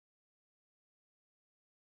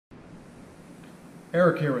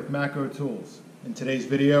Eric here with Macro Tools. In today's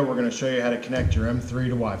video, we're going to show you how to connect your M3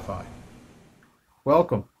 to Wi-Fi.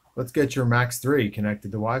 Welcome. Let's get your Max 3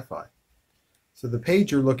 connected to Wi-Fi. So the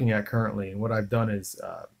page you're looking at currently, and what I've done is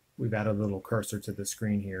we've added a little cursor to the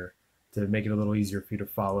screen here to make it a little easier for you to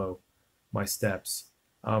follow my steps.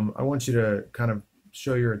 I want you to kind of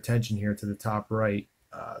show your attention here to the top right.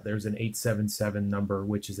 There's an 877 number,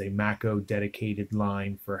 which is a Maco dedicated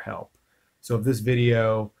line for help. So if this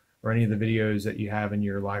video or any of the videos that you have in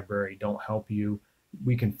your library don't help you,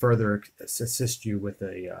 we can further assist you with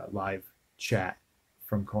a live chat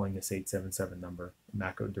from calling this 877 number,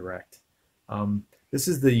 Maco Direct. This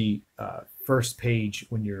is the first page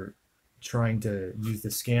when you're trying to use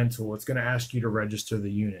the scan tool. It's going to ask you to register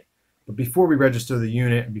the unit. But before we register the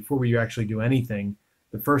unit and before we actually do anything,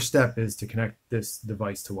 the first step is to connect this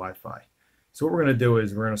device to Wi-Fi. So what we're going to do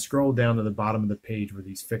is we're going to scroll down to the bottom of the page where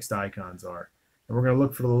these fixed icons are. And we're going to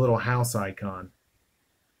look for the little house icon,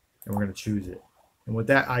 and we're going to choose it. And what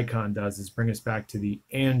that icon does is bring us back to the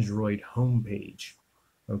Android home page.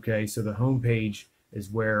 Okay, so the home page is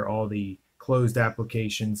where all the closed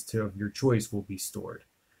applications of your choice will be stored.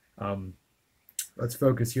 Let's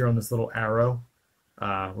focus here on this little arrow.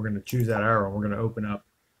 We're going to choose that arrow, and we're going to open up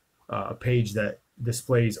a page that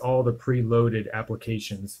displays all the preloaded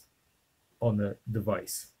applications on the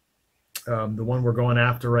device. The one we're going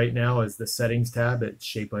after right now is the settings tab. It's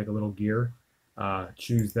shaped like a little gear.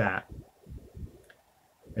 Choose that.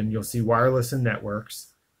 And you'll see wireless and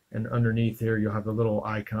networks. And underneath here, you'll have a little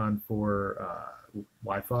icon for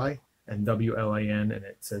Wi-Fi and WLAN, and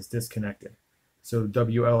it says disconnected. So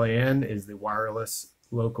WLAN is the wireless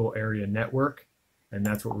local area network, and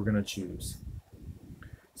that's what we're going to choose.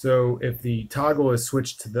 So if the toggle is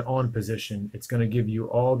switched to the on position, it's going to give you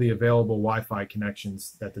all the available Wi-Fi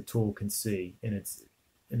connections that the tool can see in its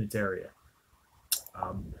area.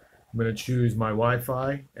 I'm going to choose my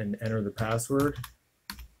Wi-Fi and enter the password.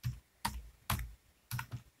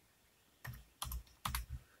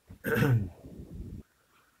 It's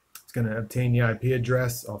going to obtain the IP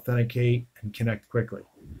address, authenticate, and connect quickly.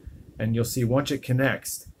 And you'll see once it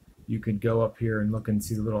connects, you could go up here and look and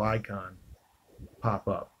see the little icon pop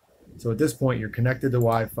up. So at this point, you're connected to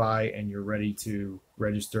Wi-Fi and you're ready to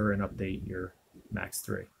register and update your Max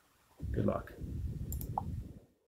 3. Good luck.